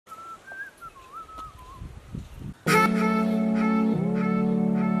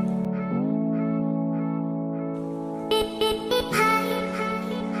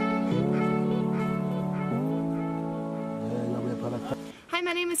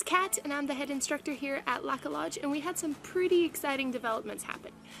name is Kat and I'm the head instructor here at Laka Lodge, and we had some pretty exciting developments happen.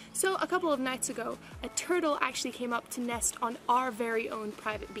 So a couple of nights ago, a turtle actually came up to nest on our very own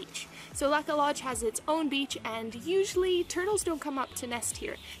private beach. So Laka Lodge has its own beach, and usually turtles don't come up to nest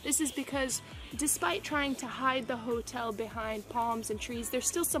here. This is because despite trying to hide the hotel behind palms and trees, there's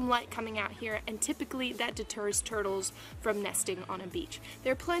still some light coming out here, and typically that deters turtles from nesting on a beach.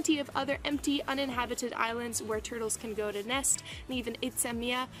 There are plenty of other empty, uninhabited islands where turtles can go to nest, and even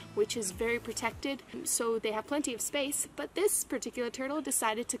Itsamia, which is very protected, so they have plenty of space, but this particular turtle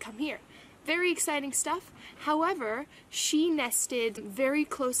decided to come here. Very exciting stuff. However, she nested very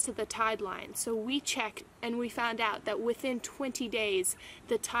close to the tide line, so we checked and we found out that within 20 days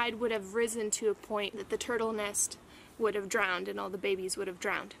the tide would have risen to a point that the turtle nest would have drowned and all the babies would have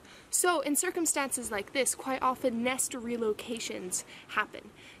drowned. So in circumstances like this, quite often nest relocations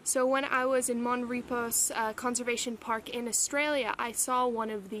happen. So when I was in Monrepos Conservation Park in Australia, I saw one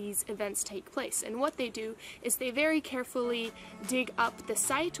of these events take place, and what they do is they very carefully dig up the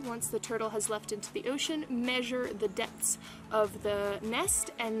site once the turtle has left into the ocean, measure the depths of the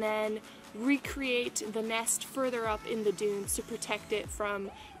nest, and then recreate the nest further up in the dunes to protect it from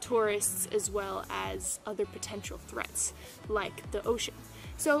tourists as well as other potential threats like the ocean.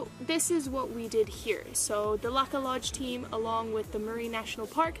 So this is what we did here. So the Laka Lodge team along with the Marine National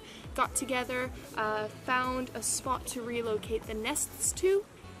Park got together, found a spot to relocate the nests to,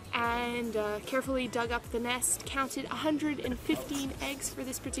 and carefully dug up the nest, counted 115 eggs for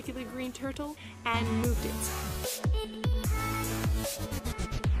this particular green turtle, and moved it.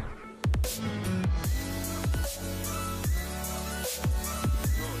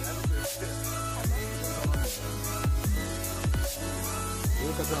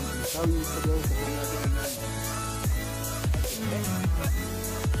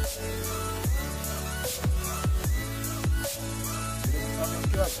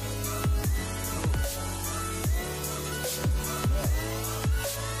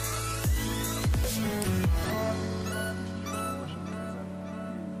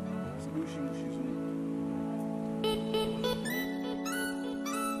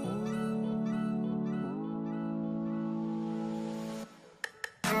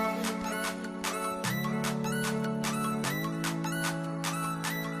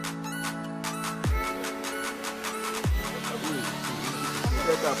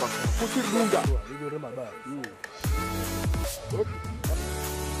 Pusir bunda.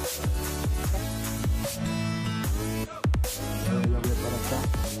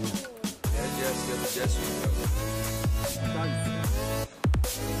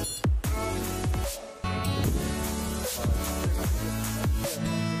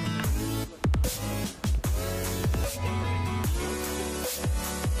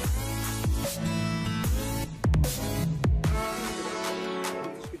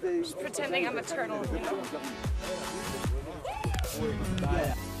 Just pretending I'm a turtle, you know?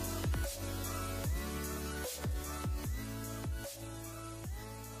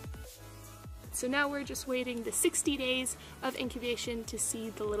 So now we're just waiting the 60 days of incubation to see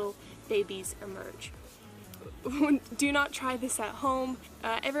the little babies emerge. Do not try this at home.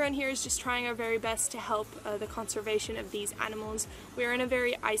 Everyone here is just trying our very best to help the conservation of these animals. We are in a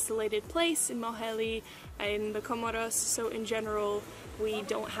very isolated place in Moheli, in the Comoros, so in general we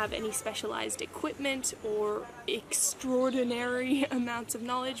don't have any specialized equipment or extraordinary amounts of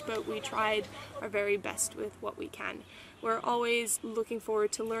knowledge, but we tried our very best with what we can. We're always looking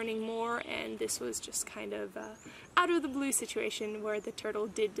forward to learning more, and this was just kind of out of the blue situation where the turtle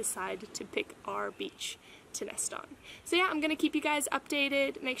did decide to pick our beach to nest on. So yeah, I'm gonna keep you guys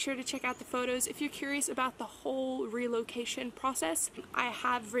updated. Make sure to check out the photos. If you're curious about the whole relocation process, I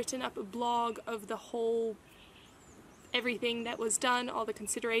have written up a blog of the whole everything that was done, all the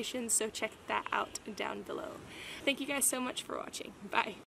considerations, so check that out down below. Thank you guys so much for watching. Bye.